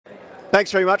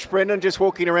Thanks very much, Brendan. Just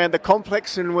walking around the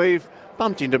complex and we've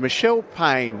bumped into Michelle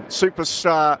Payne,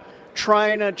 superstar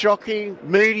trainer, jockey,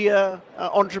 media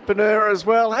entrepreneur as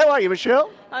well. How are you, Michelle?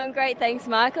 I'm great, thanks,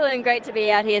 Michael, and great to be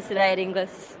out here today at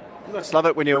Inglis. I just love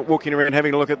it when you're walking around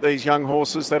having a look at these young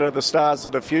horses that are the stars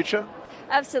of the future.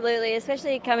 Absolutely,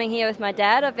 especially coming here with my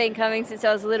dad. I've been coming since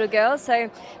I was a little girl,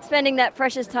 so spending that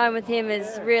precious time with him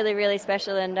is really, really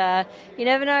special. And you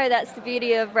never know, that's the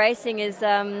beauty of racing is,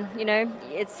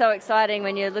 it's so exciting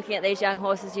when you're looking at these young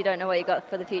horses, you don't know what you got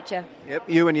for the future. Yep,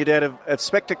 you and your dad have a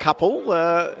spectacle.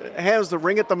 How's the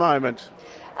ring at the moment?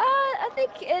 I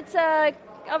think it's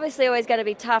obviously always going to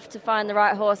be tough to find the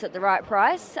right horse at the right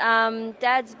price.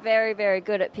 Dad's very, very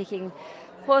good at picking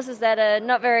horses that are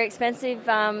not very expensive.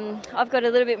 I've got a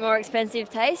little bit more expensive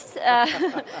taste.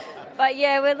 But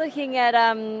yeah, we're looking at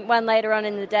one later on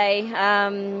in the day.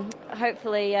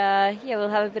 Hopefully, we'll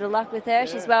have a bit of luck with her. Yeah.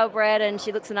 She's well bred and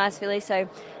she looks a nice filly, so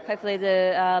hopefully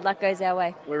the luck goes our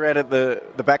way. We're at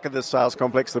the back of the sales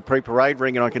complex, the pre-parade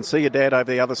ring, and I can see your dad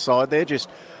over the other side there, just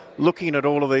looking at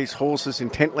all of these horses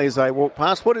intently as they walk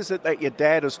past. What is it that your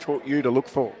dad has taught you to look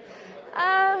for?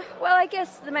 Well, I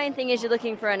guess the main thing is you're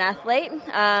looking for an athlete,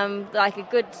 like a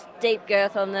good deep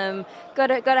girth on them. Got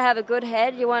to have a good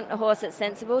head. You want a horse that's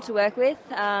sensible to work with.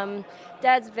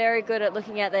 Dad's very good at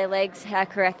looking at their legs, how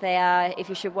correct they are, if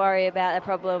you should worry about a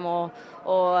problem or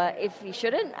if you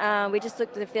shouldn't. We just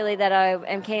looked at a filly that I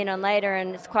am keen on later,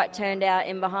 and it's quite turned out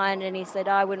in behind, and he said,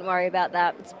 I wouldn't worry about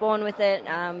that. It's born with it,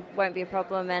 won't be a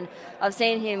problem. And I've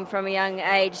seen him from a young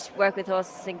age work with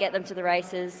horses and get them to the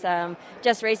races.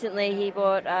 Just recently he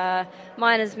bought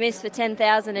Miner's Miss for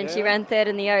 $10,000 and she ran third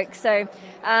in the Oaks. So,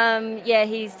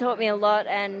 he's taught me a lot,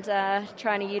 and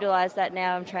trying to utilise that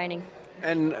now I'm training.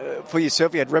 And for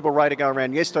yourself, you had Rebel Ray to go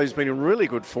around yesterday. He's been in really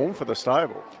good form for the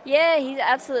stable. Yeah, he's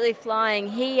absolutely flying.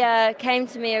 He came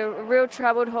to me a real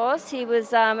troubled horse. He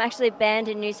was actually banned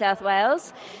in New South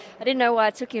Wales. I didn't know why I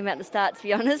took him at the start, to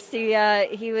be honest.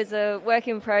 He was a work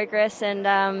in progress, and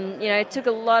it took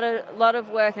a lot of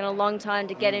work and a long time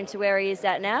to get him to where he is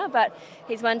at now. But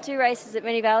he's won 2 races at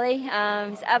Moonee Valley.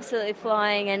 He's absolutely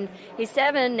flying, and he's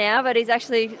 7 now, but he's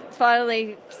actually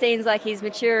finally seems like he's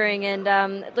maturing, and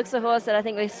it looks a horse that I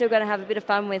think we're still going to have a bit of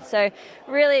fun with. So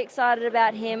really excited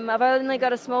about him. I've only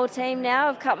got a small team now.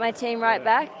 I've cut my team right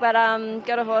back, but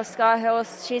got a horse, Sky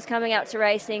Horse. She's coming up to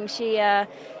racing. She had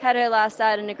her last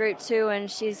start in a Group 2, and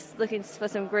she's looking for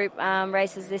some group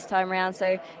races this time around,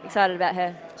 so excited about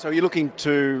her. So you're looking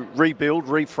to rebuild,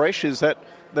 refresh, is that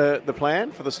the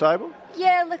plan for the stable?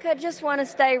 Yeah, look, I just want to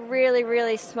stay really,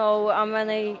 really small. I'm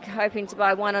only hoping to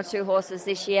buy 1 or 2 horses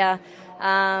this year.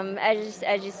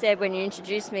 As you said when you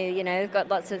introduced me, I've got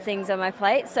lots of things on my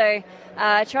plate, so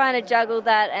trying to juggle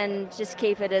that and just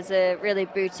keep it as a really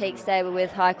boutique stable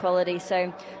with high quality,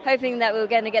 so hoping that we're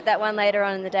going to get that one later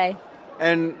on in the day.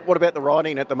 And what about the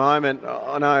riding at the moment?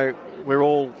 I know we're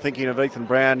all thinking of Ethan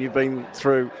Brown. You've been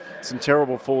through some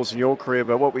terrible falls in your career,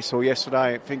 but what we saw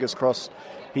yesterday, fingers crossed,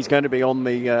 he's going to be on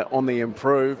the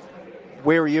improve.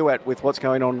 Where are you at with what's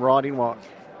going on riding-wise?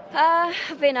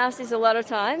 I've been asked this a lot of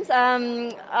times.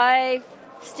 I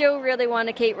still really want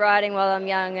to keep riding while I'm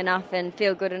young enough and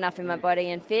feel good enough in my body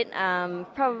and fit.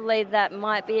 Probably that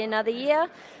might be another year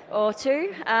or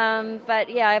 2.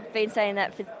 But yeah, I've been saying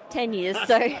that for 10 years,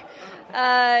 so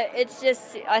it's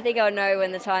just, I think I'll know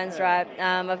when the time's right.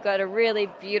 I've got a really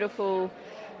beautiful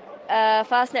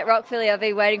Fastnet Rock filly I've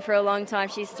been waiting for a long time.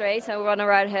 She's 3, so we want to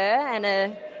ride her, and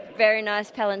a very nice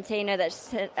Palantino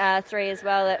that's 3 as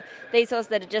well. These horses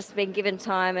that have just been given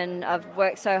time and I've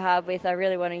worked so hard with, I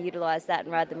really want to utilise that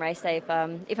and ride them race day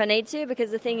if I need to,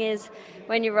 because the thing is,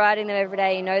 when you're riding them every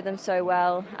day, you know them so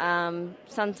well.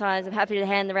 Sometimes I'm happy to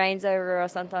hand the reins over, or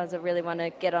sometimes I really want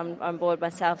to get on board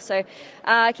myself. So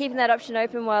keeping that option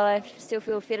open while I still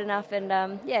feel fit enough,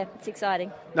 and it's exciting.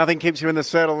 Nothing keeps you in the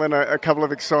saddle than a couple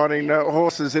of exciting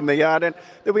horses in the yard. And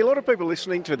there'll be a lot of people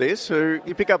listening to this who,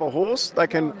 you pick up a horse, they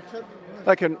can,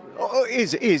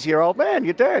 here's your old man,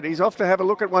 your dad. He's off to have a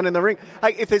look at one in the ring.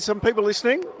 Hey, if there's some people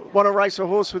listening, want to race a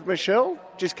horse with Michelle,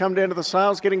 just come down to the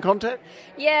sales, get in contact?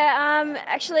 Yeah,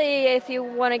 actually, if you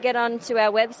want to get onto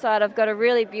our website, I've got a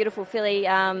really beautiful filly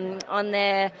on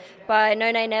there by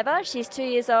No Nay Never. She's 2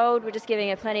 years old. We're just giving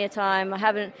her plenty of time. I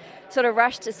haven't sort of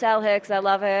rushed to sell her because I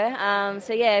love her.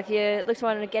 If you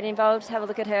want to get involved, have a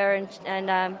look at her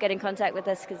and get in contact with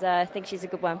us, because I think she's a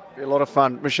good one. Be a lot of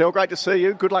fun. Michelle, great to see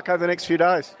you. Good luck over the next few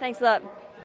days. Thanks a lot.